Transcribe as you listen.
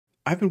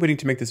I've been waiting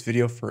to make this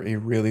video for a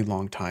really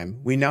long time.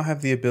 We now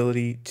have the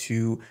ability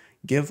to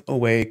give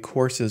away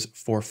courses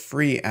for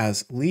free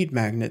as lead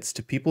magnets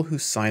to people who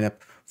sign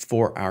up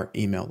for our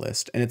email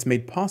list. And it's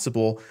made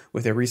possible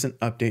with a recent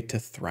update to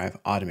Thrive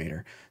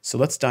Automator. So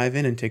let's dive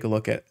in and take a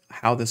look at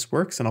how this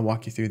works, and I'll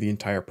walk you through the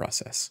entire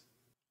process.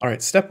 All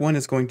right, step one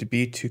is going to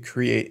be to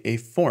create a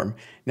form.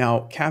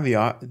 Now,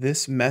 caveat,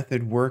 this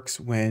method works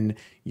when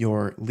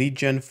your lead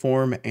gen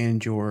form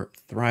and your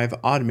Thrive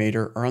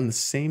Automator are on the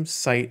same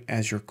site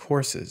as your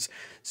courses.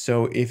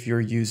 So if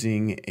you're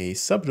using a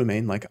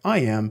subdomain like I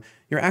am,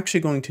 you're actually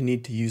going to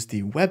need to use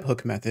the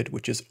webhook method,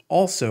 which is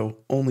also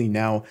only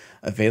now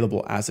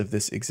available as of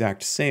this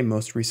exact same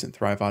most recent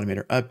Thrive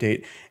Automator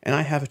update. And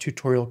I have a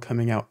tutorial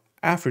coming out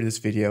after this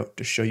video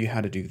to show you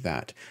how to do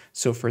that.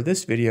 So for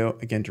this video,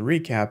 again, to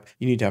recap,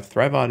 you need to have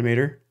Thrive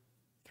Automator,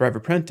 Thrive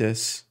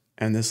Apprentice,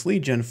 and this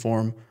lead gen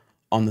form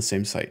on the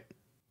same site.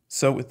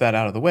 So with that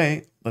out of the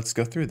way, let's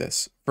go through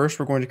this. First,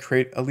 we're going to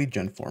create a lead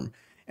gen form.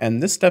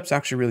 And this step's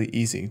actually really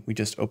easy. We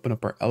just open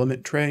up our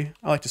element tray.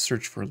 I like to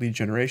search for lead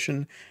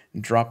generation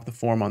and drop the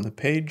form on the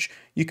page.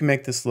 You can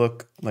make this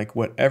look like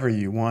whatever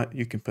you want.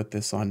 You can put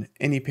this on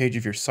any page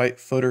of your site,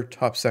 footer,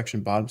 top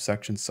section, bottom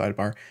section,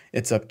 sidebar.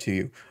 It's up to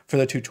you. For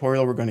the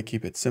tutorial, we're going to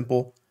keep it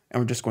simple,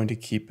 and we're just going to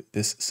keep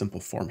this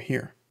simple form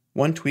here.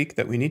 One tweak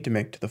that we need to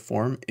make to the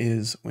form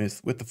is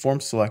with the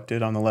form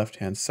selected on the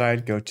left-hand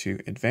side, go to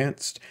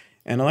Advanced,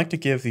 and I like to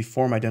give the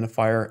form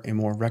identifier a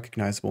more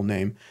recognizable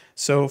name.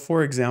 So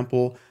for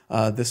example,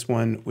 this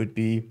one would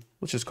be,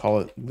 let's just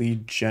call it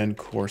Lead Gen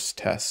Course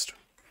Test.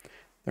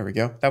 There we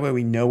go. That way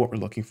we know what we're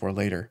looking for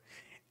later.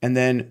 And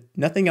then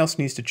nothing else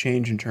needs to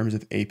change in terms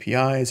of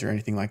APIs or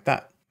anything like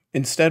that.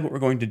 Instead, what we're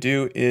going to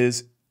do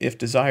is, if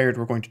desired,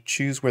 we're going to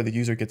choose where the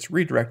user gets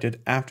redirected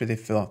after they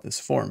fill out this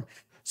form.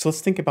 So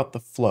let's think about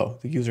the flow.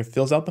 The user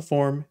fills out the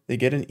form, they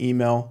get an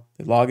email,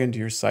 they log into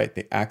your site,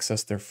 they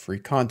access their free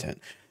content.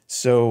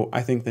 So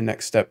I think the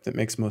next step that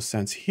makes most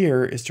sense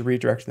here is to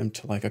redirect them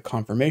to like a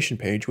confirmation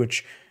page,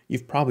 which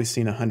you've probably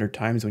seen 100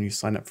 times when you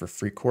sign up for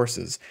free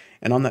courses.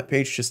 And on that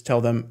page, just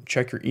tell them,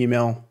 check your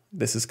email,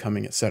 this is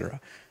coming, etc.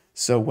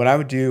 So what I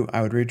would do,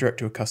 I would redirect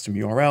to a custom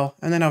URL,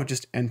 and then I would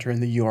just enter in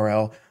the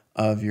URL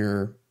of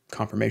your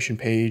confirmation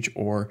page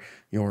or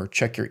your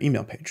check your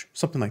email page,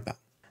 something like that.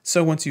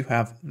 So once you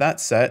have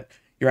that set,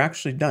 you're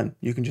actually done.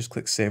 You can just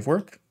click Save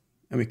Work,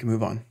 and we can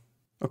move on.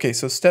 Okay,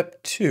 so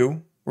step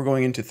 2, we're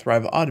going into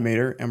Thrive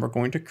Automator, and we're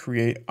going to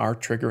create our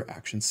trigger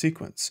action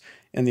sequence.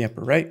 In the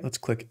upper right, let's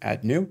click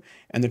Add New,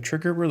 and the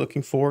trigger we're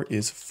looking for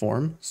is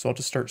Form. So I'll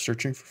just start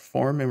searching for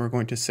Form, and we're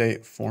going to say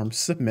Form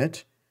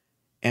Submit.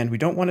 And we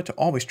don't want it to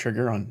always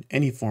trigger on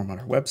any form on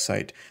our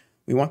website.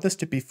 We want this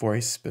to be for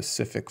a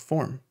specific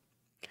form.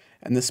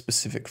 And this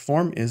specific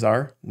form is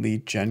our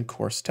Lead Gen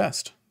Course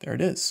Test. There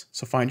it is.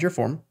 So find your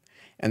form,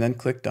 and then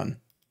click Done.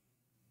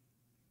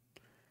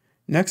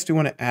 Next, we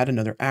want to add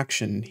another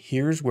action.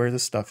 Here's where the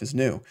stuff is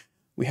new.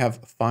 We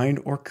have find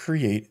or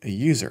create a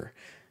user.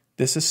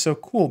 This is so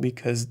cool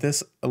because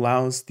this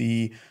allows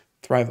the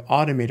Thrive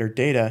Automator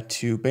data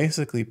to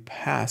basically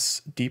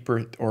pass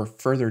deeper or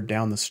further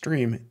down the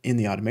stream in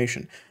the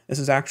automation. This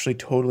is actually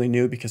totally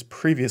new because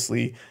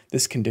previously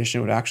this condition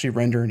would actually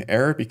render an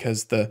error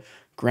because the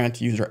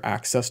grant user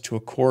access to a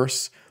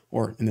course,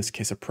 or in this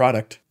case a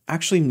product,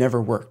 actually never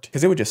worked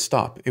because it would just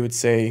stop. It would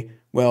say,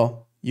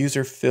 well,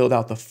 user filled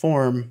out the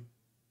form,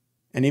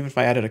 and even if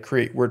I added a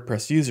create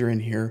WordPress user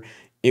in here,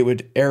 it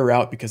would error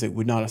out because it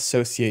would not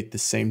associate the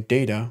same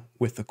data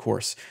with the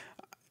course.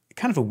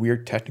 Kind of a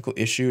weird technical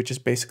issue. It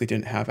just basically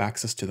didn't have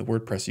access to the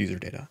WordPress user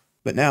data.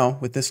 But now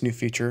with this new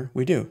feature,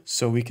 we do.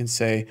 So we can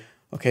say,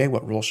 okay,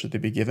 what role should they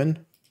be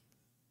given?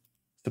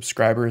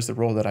 Subscriber is the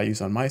role that I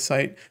use on my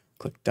site.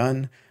 Click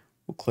Done.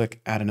 We'll click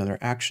Add Another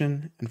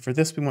Action. And for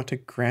this, we want to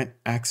grant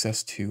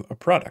access to a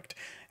product.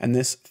 And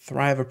this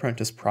Thrive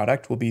Apprentice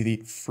product will be the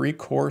free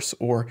course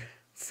or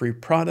free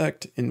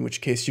product, in which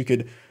case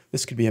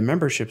this could be a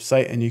membership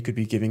site and you could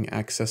be giving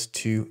access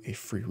to a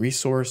free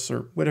resource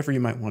or whatever you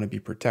might want to be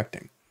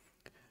protecting.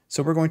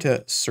 So we're going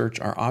to search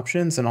our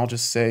options, and I'll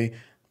just say,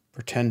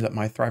 pretend that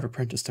my Thrive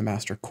Apprentice to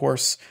Master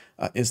course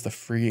is the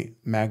free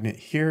magnet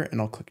here,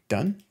 and I'll click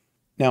Done.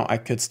 Now I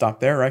could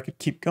stop there, or I could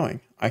keep going.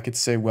 I could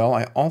say, well,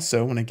 I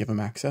also, when I give them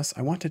access,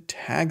 I want to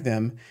tag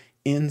them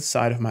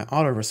inside of my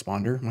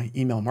autoresponder, my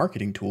email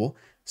marketing tool.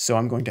 So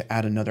I'm going to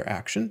add another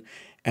action,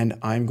 and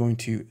I'm going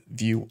to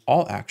view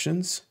all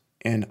actions,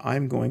 and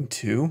I'm going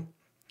to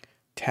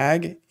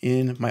tag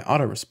in my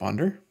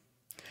autoresponder,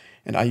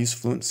 and I use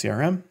Fluent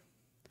CRM.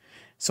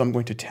 So I'm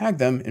going to tag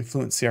them in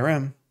Fluent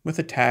CRM with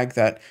a tag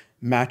that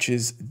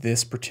matches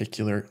this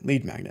particular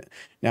lead magnet.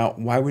 Now,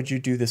 why would you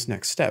do this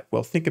next step?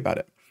 Well, think about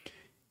it.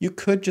 You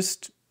could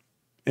just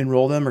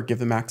enroll them or give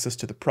them access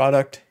to the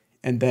product,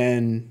 and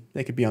then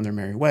they could be on their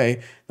merry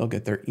way. They'll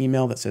get their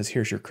email that says,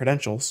 here's your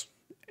credentials,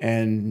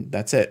 and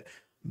that's it.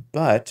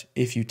 But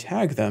if you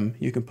tag them,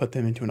 you can put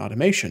them into an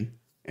automation,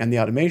 and the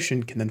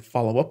automation can then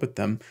follow up with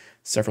them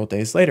several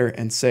days later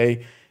and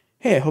say,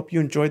 hey, I hope you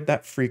enjoyed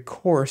that free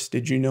course.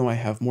 Did you know I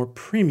have more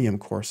premium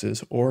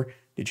courses? Or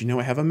Did you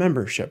know I have a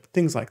membership?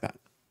 Things like that.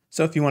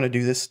 So if you want to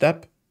do this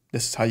step,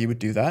 this is how you would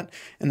do that.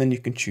 And then you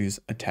can choose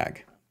a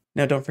tag.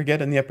 Now, don't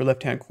forget in the upper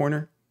left-hand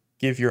corner,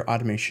 give your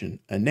automation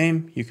a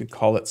name. You could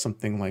call it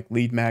something like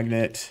lead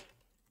magnet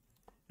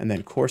and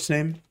then course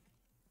name.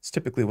 It's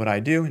typically what I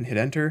do, and hit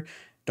enter.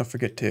 Don't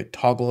forget to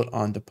toggle it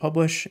on to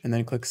publish and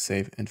then click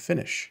save and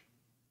finish.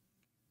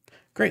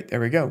 Great,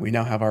 there we go. We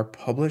now have our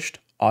published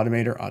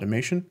Automator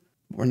automation.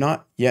 We're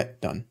not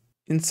yet done.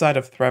 Inside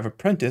of Thrive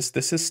Apprentice,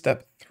 this is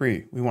step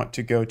 3. We want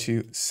to go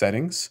to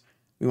settings.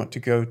 We want to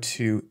go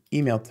to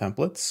email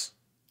templates,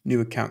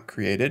 new account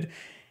created,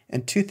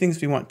 and 2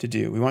 things we want to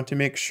do. We want to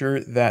make sure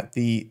that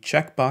the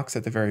checkbox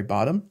at the very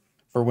bottom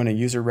for when a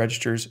user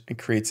registers and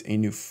creates a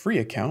new free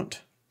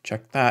account,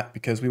 check that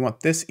because we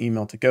want this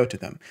email to go to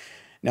them.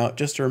 Now,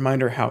 just a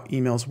reminder how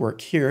emails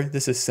work here.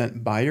 This is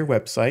sent by your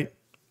website,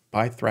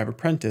 by Thrive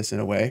Apprentice in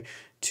a way,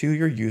 to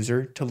your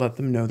user to let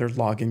them know their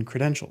login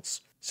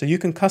credentials. So you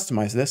can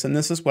customize this, and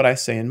this is what I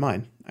say in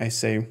mine. I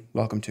say,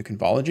 welcome to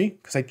Convology,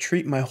 because I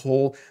treat my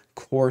whole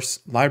course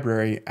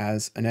library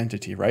as an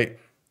entity, right?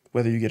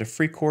 Whether you get a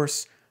free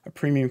course, a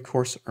premium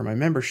course, or my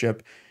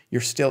membership,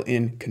 you're still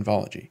in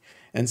Convology.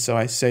 And so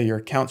I say your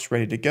account's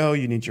ready to go,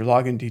 you need your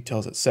login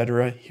details,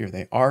 etc. Here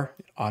they are.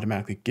 It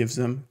automatically gives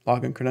them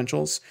login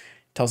credentials,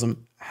 tells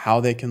them how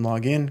they can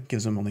log in,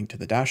 gives them a link to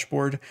the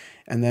dashboard,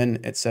 and then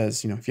it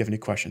says, if you have any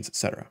questions,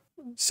 etc.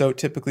 So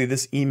typically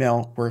this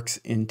email works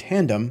in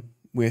tandem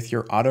with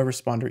your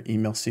autoresponder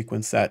email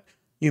sequence that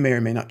you may or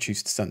may not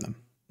choose to send them.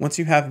 Once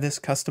you have this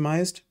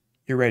customized,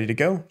 you're ready to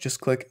go. Just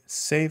click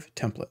Save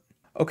Template.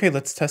 Okay,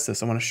 let's test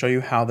this. I want to show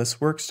you how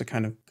this works to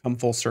kind of come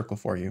full circle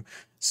for you.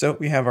 So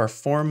we have our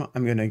form.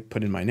 I'm going to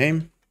put in my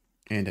name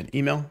and an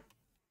email,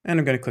 and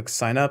I'm going to click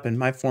Sign Up, and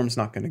my form's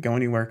not going to go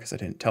anywhere because I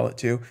didn't tell it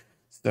to.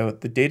 So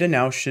the data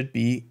now should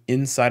be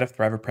inside of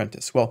Thrive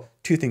Apprentice. Well,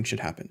 2 things should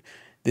happen.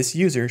 This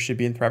user should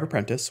be in Thrive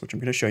Apprentice, which I'm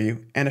going to show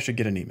you, and I should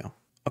get an email.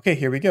 Okay,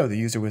 here we go. The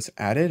user was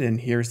added, and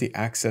here's the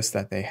access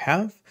that they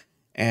have,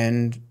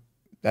 and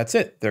that's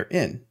it. They're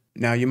in.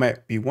 Now you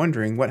might be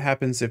wondering what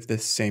happens if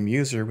this same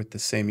user with the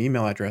same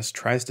email address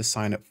tries to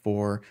sign up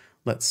for,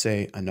 let's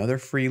say, another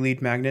free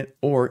lead magnet,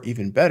 or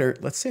even better,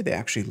 let's say they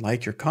actually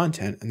like your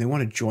content and they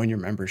want to join your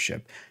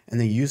membership and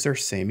they use their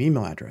same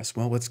email address.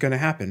 Well, what's going to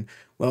happen?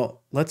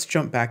 Well, let's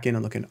jump back in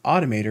and look at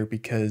Automator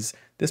because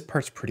this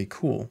part's pretty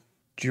cool.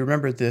 Do you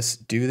remember this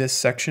do this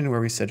section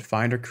where we said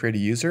find or create a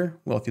user?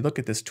 Well, if you look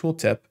at this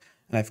tooltip,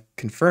 and I've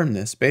confirmed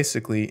this,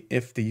 basically,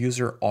 if the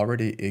user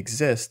already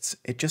exists,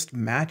 it just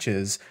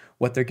matches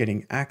what they're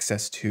getting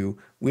access to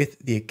with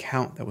the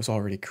account that was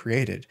already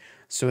created.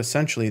 So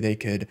essentially, they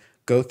could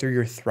go through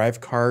your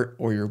Thrive Cart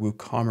or your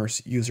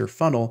WooCommerce user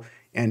funnel,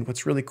 and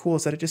what's really cool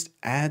is that it just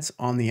adds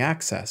on the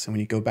access. And when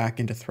you go back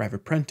into Thrive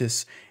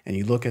Apprentice and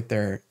you look at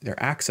their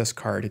access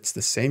card, it's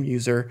the same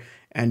user,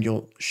 and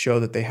you'll show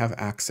that they have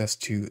access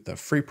to the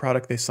free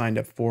product they signed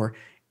up for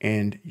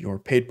and your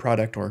paid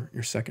product or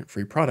your second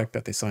free product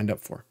that they signed up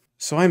for.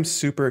 So I'm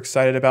super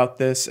excited about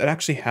this. It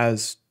actually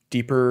has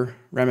deeper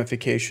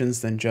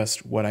ramifications than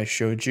just what I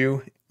showed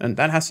you. And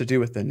that has to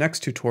do with the next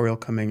tutorial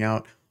coming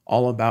out,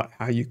 all about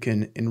how you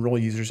can enroll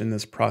users in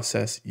this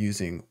process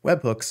using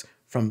webhooks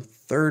from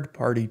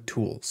third-party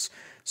tools.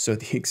 So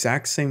the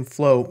exact same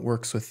flow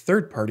works with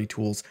third-party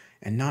tools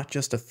and not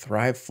just a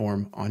Thrive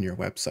form on your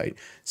website.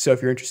 So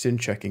if you're interested in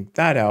checking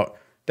that out,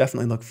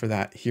 definitely look for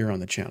that here on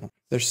the channel.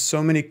 There's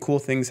so many cool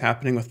things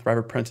happening with Thrive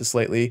Apprentice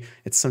lately.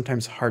 It's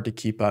sometimes hard to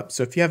keep up.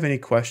 So if you have any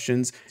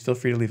questions, feel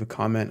free to leave a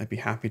comment. I'd be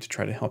happy to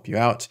try to help you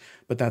out.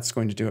 But that's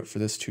going to do it for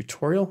this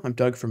tutorial. I'm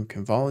Doug from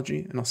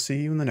Convology, and I'll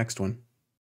see you in the next one.